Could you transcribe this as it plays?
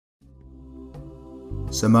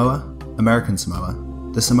Samoa, American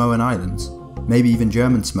Samoa, the Samoan Islands, maybe even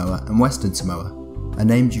German Samoa and Western Samoa are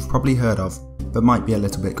names you've probably heard of but might be a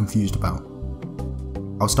little bit confused about.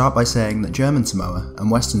 I'll start by saying that German Samoa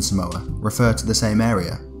and Western Samoa refer to the same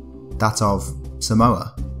area, that of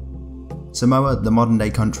Samoa. Samoa, the modern day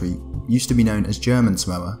country, used to be known as German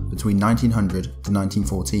Samoa between 1900 to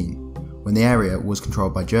 1914, when the area was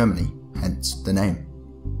controlled by Germany, hence the name.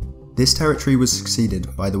 This territory was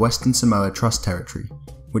succeeded by the Western Samoa Trust Territory,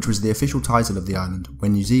 which was the official title of the island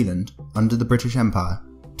when New Zealand, under the British Empire,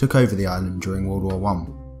 took over the island during World War I.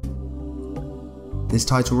 This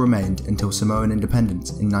title remained until Samoan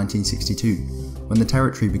independence in 1962, when the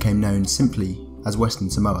territory became known simply as Western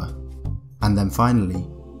Samoa. And then finally,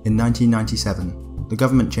 in 1997, the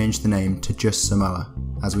government changed the name to just Samoa,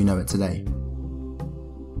 as we know it today.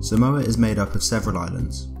 Samoa is made up of several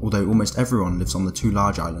islands, although almost everyone lives on the two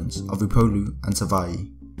large islands of Upolu and Savaii.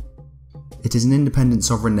 It is an independent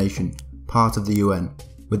sovereign nation, part of the UN,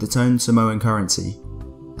 with its own Samoan currency,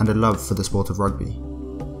 and a love for the sport of rugby.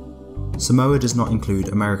 Samoa does not include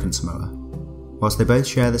American Samoa. Whilst they both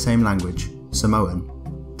share the same language,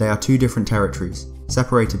 Samoan, they are two different territories,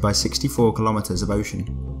 separated by 64 kilometers of ocean.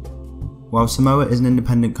 While Samoa is an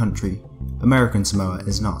independent country, American Samoa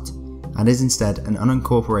is not, and is instead an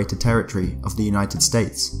unincorporated territory of the United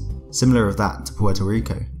States, similar of that to Puerto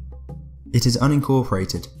Rico. It is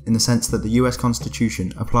unincorporated in the sense that the US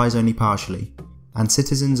Constitution applies only partially, and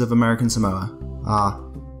citizens of American Samoa are,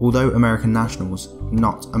 although American nationals,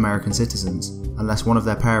 not American citizens unless one of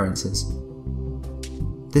their parents is.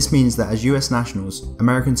 This means that as US nationals,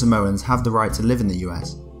 American Samoans have the right to live in the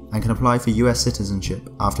US and can apply for US citizenship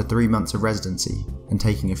after 3 months of residency and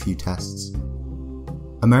taking a few tests.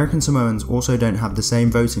 American Samoans also don't have the same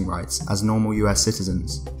voting rights as normal US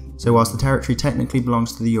citizens, so whilst the territory technically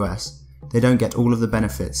belongs to the US, they don't get all of the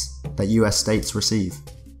benefits that US states receive.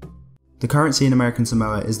 The currency in American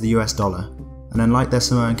Samoa is the US dollar, and unlike their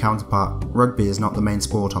Samoan counterpart, rugby is not the main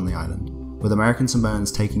sport on the island, with American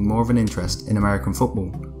Samoans taking more of an interest in American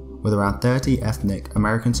football, with around 30 ethnic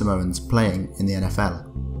American Samoans playing in the NFL.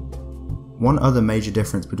 One other major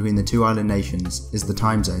difference between the two island nations is the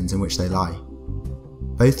time zones in which they lie.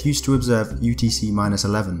 Both used to observe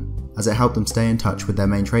UTC-11 as it helped them stay in touch with their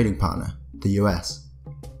main trading partner, the US.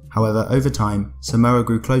 However, over time, Samoa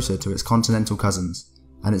grew closer to its continental cousins,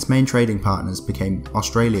 and its main trading partners became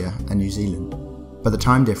Australia and New Zealand, but the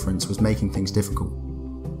time difference was making things difficult.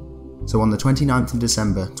 So on the 29th of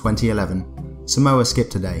December 2011, Samoa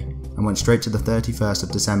skipped a day and went straight to the 31st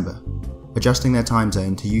of December, adjusting their time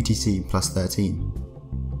zone to UTC plus 13.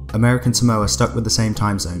 American Samoa stuck with the same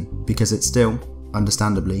time zone because it still,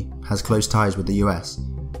 understandably, has close ties with the US,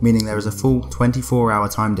 meaning there is a full 24-hour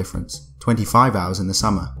time difference, 25 hours in the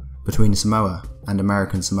summer, between Samoa and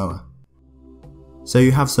American Samoa. So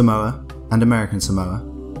you have Samoa and American Samoa,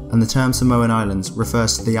 and the term Samoan Islands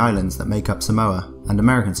refers to the islands that make up Samoa and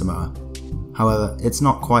American Samoa. However, it's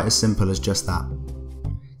not quite as simple as just that.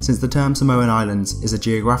 Since the term Samoan Islands is a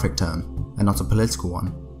geographic term, and not a political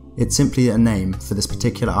one, it's simply a name for this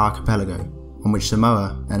particular archipelago on which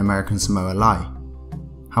Samoa and American Samoa lie.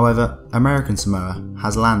 However, American Samoa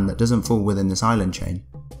has land that doesn't fall within this island chain.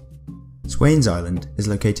 Swains Island is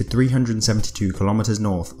located 372 kilometers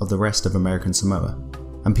north of the rest of American Samoa,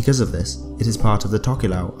 and because of this, it is part of the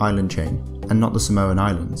Tokelau island chain and not the Samoan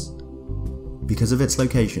Islands. Because of its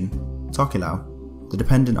location, Tokelau, the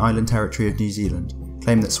dependent island territory of New Zealand,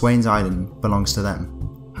 claim that Swains Island belongs to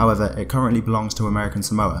them. However, it currently belongs to American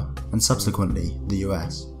Samoa, and subsequently the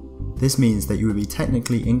US. This means that you would be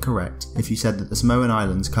technically incorrect if you said that the Samoan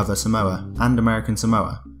Islands cover Samoa and American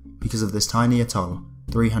Samoa because of this tiny atoll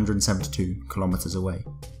 372 kilometers away.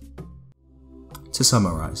 To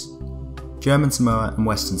summarise, German Samoa and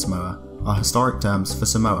Western Samoa are historic terms for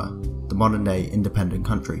Samoa, the modern day independent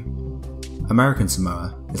country. American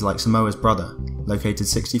Samoa is like Samoa's brother, located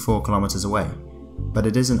 64 kilometers away, but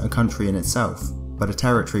it isn't a country in itself, but a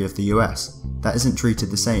territory of the US that isn't treated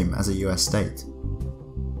the same as a US state.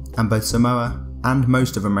 And both Samoa and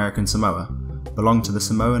most of American Samoa belong to the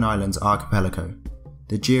Samoan Islands archipelago,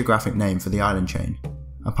 the geographic name for the island chain,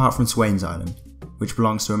 apart from Swains Island, which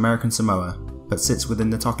belongs to American Samoa but sits within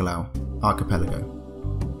the Tokelau archipelago.